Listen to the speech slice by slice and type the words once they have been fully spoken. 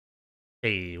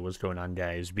Hey, what's going on,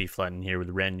 guys? Bflattened here with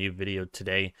a brand new video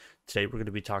today. Today we're going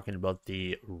to be talking about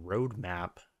the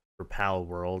roadmap for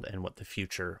Palworld and what the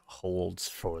future holds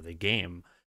for the game.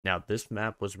 Now, this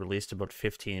map was released about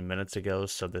 15 minutes ago,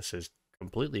 so this is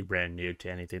completely brand new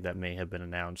to anything that may have been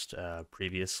announced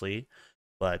previously.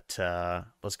 But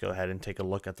let's go ahead and take a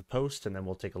look at the post, and then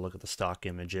we'll take a look at the stock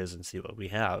images and see what we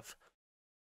have.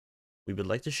 We would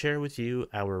like to share with you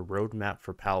our roadmap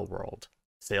for Palworld.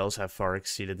 Sales have far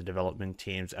exceeded the development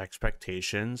team's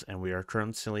expectations, and we are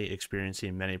currently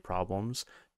experiencing many problems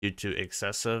due to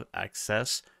excessive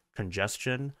access,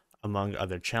 congestion, among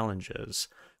other challenges.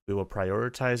 We will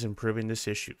prioritize improving this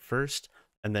issue first,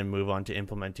 and then move on to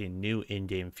implementing new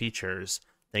in-game features.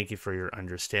 Thank you for your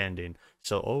understanding.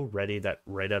 So already that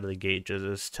right out of the gate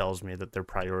just tells me that they're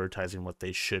prioritizing what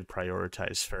they should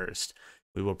prioritize first.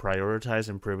 We will prioritize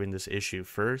improving this issue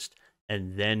first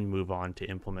and then move on to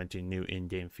implementing new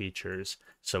in-game features.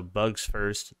 So bugs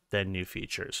first, then new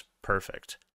features.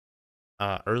 Perfect.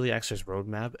 Early access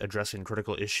roadmap addressing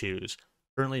critical issues.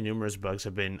 Currently, numerous bugs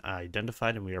have been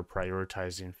identified, and we are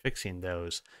prioritizing fixing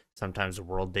those. Sometimes the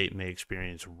world date may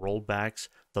experience rollbacks,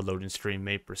 the loading screen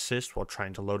may persist while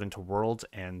trying to load into worlds,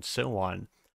 and so on.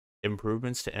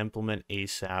 Improvements to implement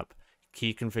ASAP,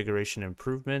 key configuration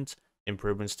improvements,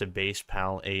 improvements to base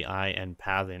PAL AI and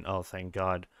pathing. Oh, thank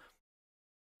God.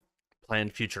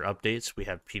 Planned future updates, we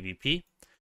have PvP,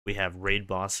 we have raid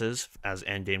bosses as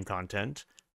end game content,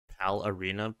 PAL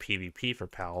Arena PvP for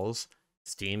PALs,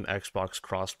 Steam Xbox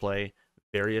crossplay,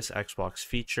 various Xbox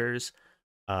features,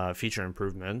 feature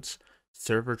improvements,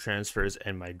 server transfers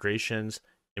and migrations,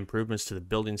 improvements to the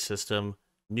building system,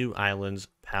 new islands,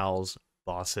 PALs,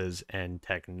 bosses, and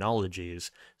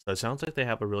technologies. So it sounds like they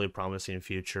have a really promising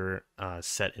future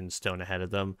set in stone ahead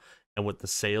of them. And with the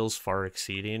sales far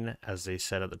exceeding, as they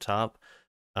said at the top,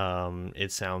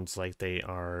 it sounds like they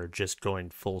are just going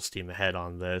full steam ahead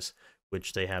on this,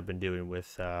 which they have been doing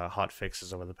with hot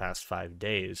fixes over the past 5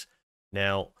 days.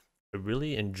 Now, I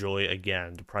really enjoy,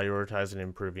 again, the prioritizing and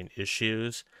improving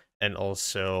issues and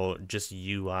also just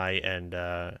UI and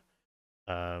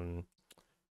um,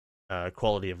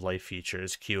 quality of life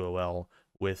features, QOL,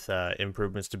 with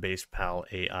improvements to base PAL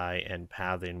AI and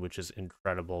pathing, which is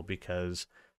incredible because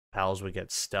PALs would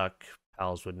get stuck,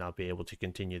 PALs would not be able to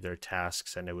continue their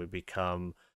tasks, and it would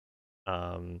become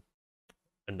um,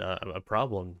 a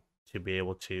problem to be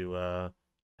able to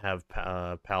have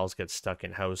PALs get stuck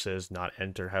in houses, not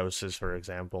enter houses, for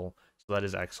example. So that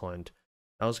is excellent.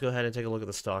 Now let's go ahead and take a look at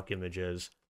the stock images.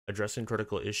 Addressing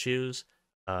critical issues.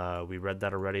 We read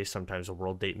that already. Sometimes a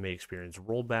world date may experience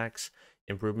rollbacks.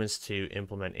 Improvements to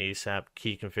implement ASAP.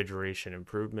 Key configuration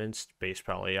improvements. Base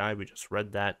PAL AI. We just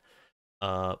read that.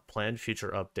 Planned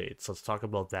future updates. Let's talk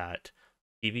about that.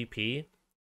 PvP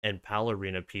and PAL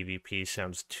Arena PvP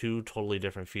sounds two totally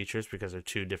different features because they're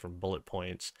two different bullet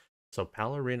points. So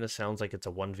PAL Arena sounds like it's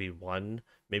a 1v1,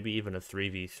 maybe even a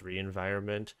 3v3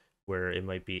 environment where it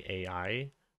might be AI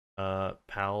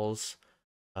PALs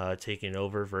taking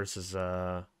over versus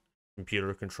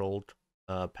computer controlled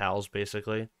PALs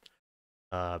basically.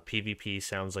 PvP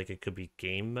sounds like it could be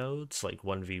game modes like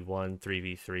 1v1,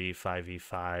 3v3,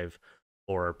 5v5,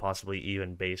 or possibly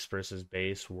even base versus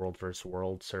base, world versus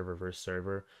world, server versus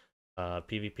server.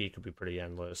 PvP could be pretty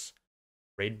endless.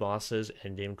 Raid bosses,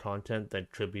 end game content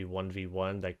that could be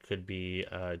 1v1, that could be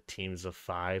teams of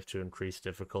 5 to increase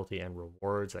difficulty and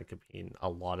rewards. That could mean a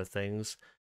lot of things.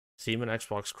 Steam and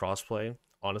Xbox crossplay.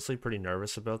 Honestly, pretty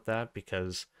nervous about that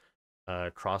because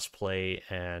crossplay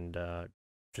and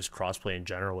just crossplay in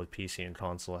general with PC and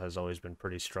console has always been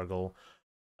pretty struggle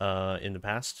in the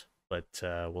past, but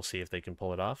we'll see if they can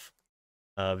pull it off.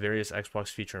 Various Xbox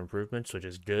feature improvements, which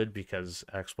is good because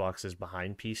Xbox is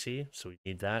behind PC, so we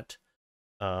need that.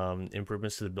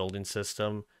 Improvements to the building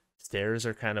system. Stairs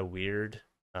are kind of weird.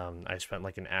 I spent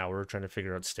like an hour trying to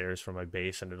figure out stairs for my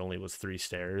base, and it only was 3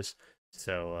 stairs.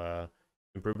 So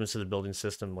improvements to the building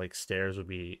system, like stairs, would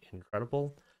be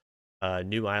incredible.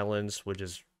 New islands, which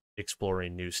is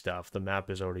exploring new stuff. The map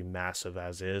is already massive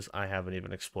as is. I haven't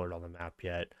even explored on the map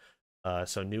yet.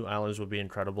 So new islands would be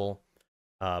incredible.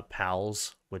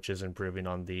 PALs, which is improving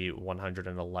on the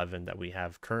 111 that we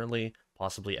have currently.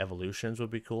 Possibly evolutions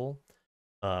would be cool.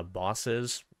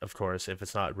 Bosses, of course, if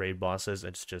it's not raid bosses,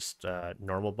 it's just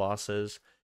normal bosses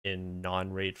in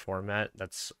non-raid format.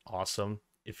 That's awesome.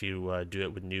 If you do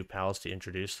it with new pals to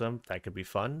introduce them, that could be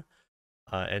fun.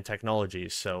 And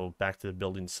technologies, so back to the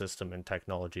building system and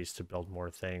technologies to build more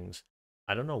things.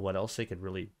 I don't know what else they could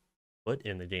really put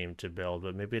in the game to build,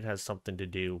 but maybe it has something to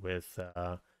do with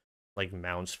like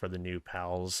mounts for the new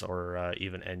pals or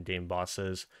even end game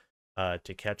bosses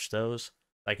to catch those.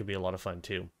 That could be a lot of fun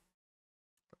too.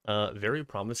 Very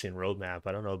promising roadmap.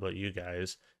 I don't know about you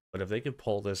guys, but if they could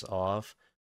pull this off,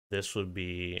 this would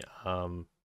be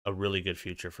a really good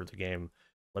future for the game.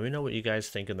 Let me know what you guys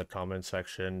think in the comment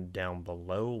section down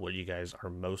below, what you guys are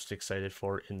most excited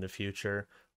for in the future,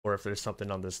 or if there's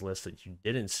something on this list that you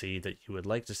didn't see that you would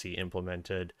like to see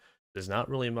implemented. There's not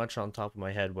really much on top of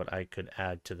my head what I could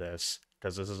add to this,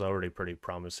 because this is already pretty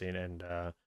promising and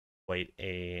quite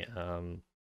a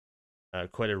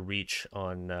quite a reach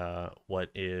on what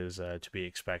is to be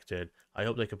expected. I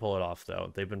hope they can pull it off,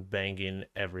 though. They've been banging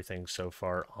everything so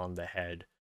far on the head,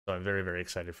 so I'm very, very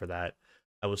excited for that.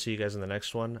 I will see you guys in the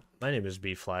next one. My name is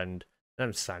Bflattened, and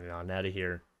I'm signing on out of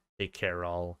here. Take care,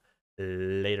 all.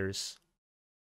 Laters.